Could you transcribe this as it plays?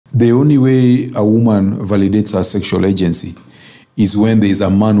the only way a woman validates her sexual agency is when there is a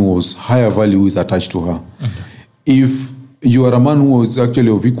man who has higher value who is attached to her. If you are a man who is actually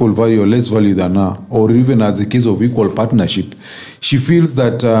of equal value or less value than her, or even as a case of equal partnership, she feels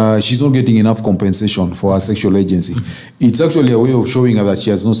that she's not getting enough compensation for her sexual agency. It's actually a way of showing her that she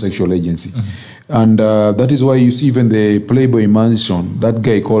has no sexual agency. And that is why you see even the Playboy Mansion, that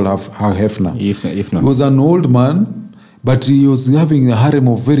guy called Hugh Hefner. He was an old man, but he was having a harem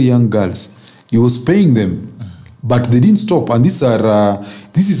of very young girls. He was paying them. But they didn't stop, and this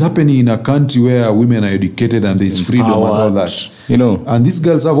is happening in a country where women are educated and there is freedom and all that. And these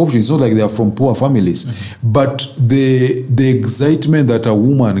girls have options. It's not like they are from poor families, but the excitement that a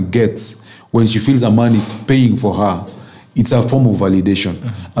woman gets when she feels a man is paying for her, it's a form of validation,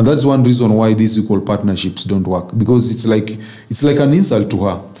 and that's one reason why these equal partnerships don't work, because it's like an insult to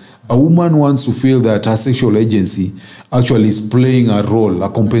her. A woman wants to feel that her sexual agency actually is playing a role, a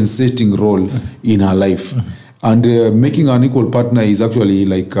compensating role in her life. And making an equal partner is actually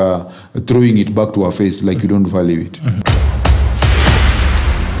like throwing it back to her face, like you don't value it.